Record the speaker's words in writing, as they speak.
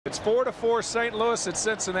It's 4-4 St. Louis at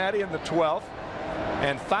Cincinnati in the 12th,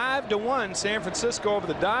 and 5-1 San Francisco over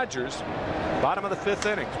the Dodgers. Bottom of the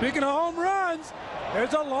 5th inning. Speaking of home runs,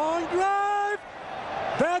 there's a long drive.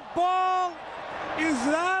 That ball is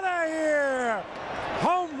out of here.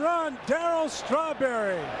 Home run, Darryl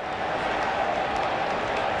Strawberry.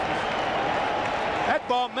 That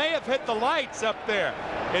ball may have hit the lights up there.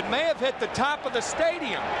 It may have hit the top of the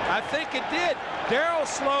stadium. I think it did. Darryl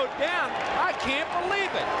slowed down. I can't believe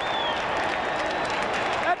it.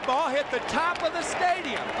 That ball hit the top of the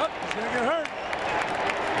stadium. Oh, he's going to get hurt.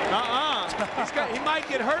 He might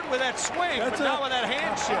get hurt with that swing, but not with that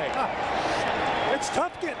handshake. It's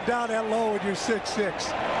tough getting down that low when you're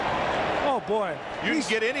 6'6". Oh, boy. You can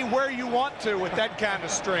get anywhere you want to with that kind of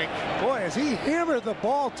strength. Boy, as he hammered the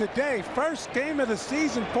ball today, first game of the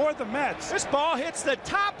season for the Mets. This ball hits the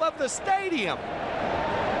top of the stadium.